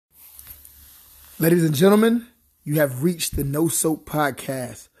Ladies and gentlemen, you have reached the No Soap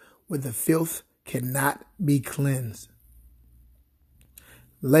Podcast, where the filth cannot be cleansed.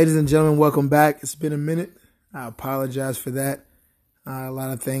 Ladies and gentlemen, welcome back. It's been a minute. I apologize for that. A lot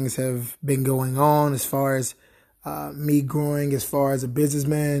of things have been going on as far as me growing as far as a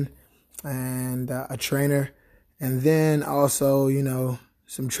businessman and a trainer. And then also,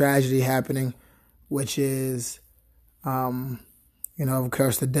 some tragedy happening, which is, of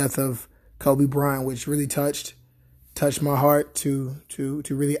course, the death of Kobe Bryant, which really touched my heart to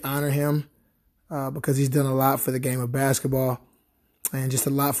really honor him because he's done a lot for the game of basketball and just a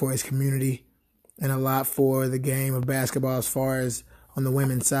lot for his community and a lot for the game of basketball as far as on the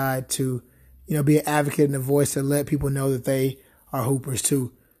women's side to, be an advocate and a voice to let people know that they are hoopers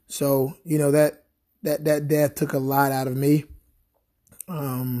too. So, that death took a lot out of me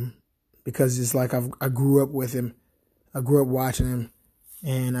because it's like I grew up with him. I grew up watching him.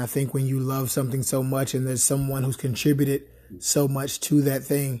 And I think when you love something so much and there's someone who's contributed so much to that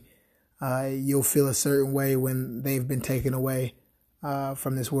thing, you'll feel a certain way when they've been taken away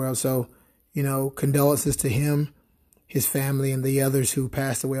from this world. So, condolences to him, his family, and the others who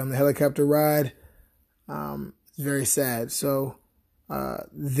passed away on the helicopter ride. It's very sad. So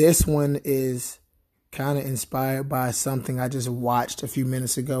this one is kind of inspired by something I just watched a few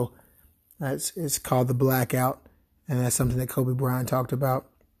minutes ago. It's called The Blackout. And that's something that Kobe Bryant talked about.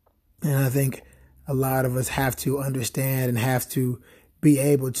 And I think a lot of us have to understand and have to be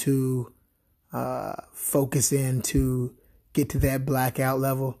able to focus in to get to that blackout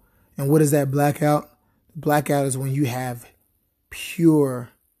level. And what is that blackout? Blackout is when you have pure,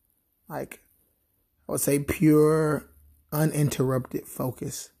 pure, uninterrupted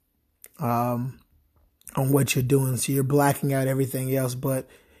focus on what you're doing. So you're blacking out everything else, but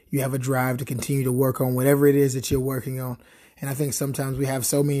you have a drive to continue to work on whatever it is that you're working on. And I think sometimes we have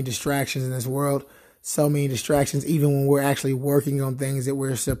so many distractions in this world, so many distractions, even when we're actually working on things that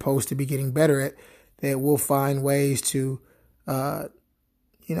we're supposed to be getting better at, that we'll find ways to, kind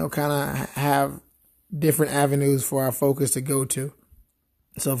of have different avenues for our focus to go to.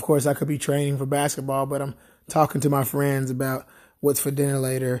 So, of course, I could be training for basketball, but I'm talking to my friends about what's for dinner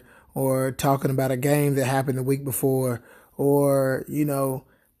later, or talking about a game that happened the week before, or,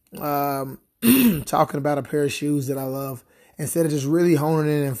 talking about a pair of shoes that I love, instead of just really honing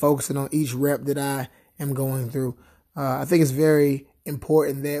in and focusing on each rep that I am going through. I think it's very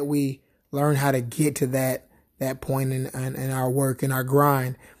important that we learn how to get to that point in our work and our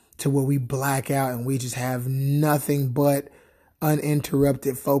grind to where we black out and we just have nothing but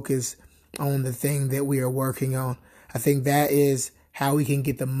uninterrupted focus on the thing that we are working on. I think that is how we can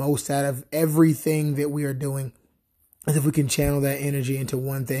get the most out of everything that we are doing. As if we can channel that energy into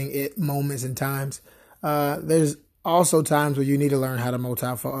one thing at moments and times. There's also times where you need to learn how to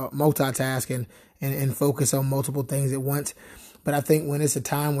multitask and focus on multiple things at once. But I think when it's a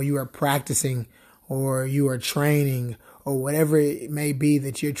time where you are practicing or you are training or whatever it may be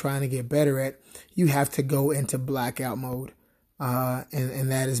that you're trying to get better at, you have to go into blackout mode.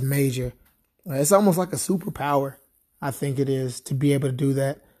 And that is major. It's almost like a superpower, I think it is, to be able to do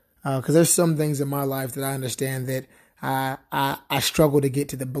that. Because there's some things in my life that I understand that I struggle to get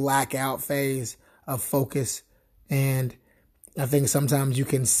to the blackout phase of focus. And I think sometimes you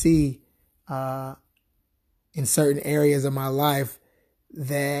can see in certain areas of my life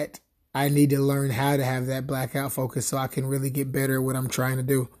that I need to learn how to have that blackout focus so I can really get better at what I'm trying to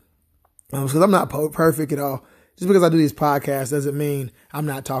do. Because I'm not perfect at all. Just because I do these podcasts doesn't mean I'm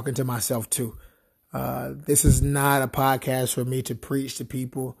not talking to myself too. This is not a podcast for me to preach to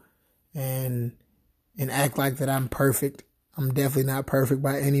people and act like that I'm perfect. I'm definitely not perfect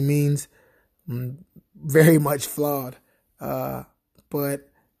by any means. I'm very much flawed. But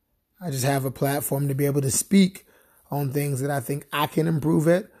I just have a platform to be able to speak on things that I think I can improve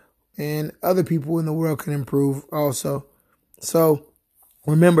at and other people in the world can improve also. So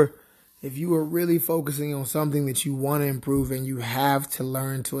remember, if you are really focusing on something that you want to improve, and you have to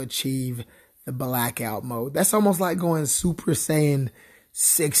learn to achieve the blackout mode. That's almost like going Super Saiyan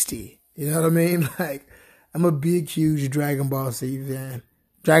 60. You know what I mean? Like, I'm a big, huge Dragon Ball Z fan.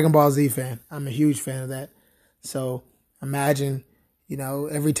 I'm a huge fan of that. So imagine,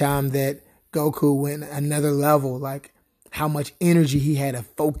 every time that Goku went another level, like how much energy he had to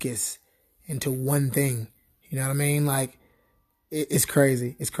focus into one thing. You know what I mean? Like, it's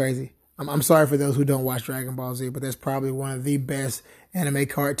crazy. It's crazy. I'm sorry for those who don't watch Dragon Ball Z, but that's probably one of the best anime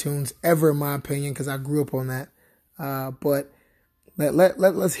cartoons ever, in my opinion, because I grew up on that. But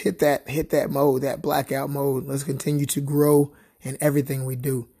let's hit that mode, that blackout mode. Let's continue to grow in everything we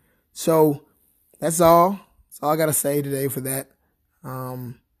do. So that's all. That's all I got to say today for that.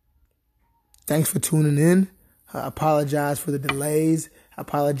 Thanks for tuning in. I apologize for the delays. I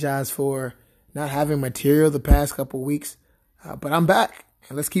apologize for not having material the past couple weeks. But I'm back.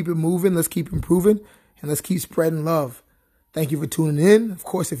 And let's keep it moving. Let's keep improving. And let's keep spreading love. Thank you for tuning in. Of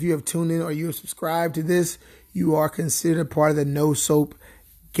course, if you have tuned in or you have subscribed to this, you are considered part of the No Soap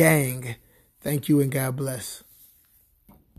gang. Thank you and God bless.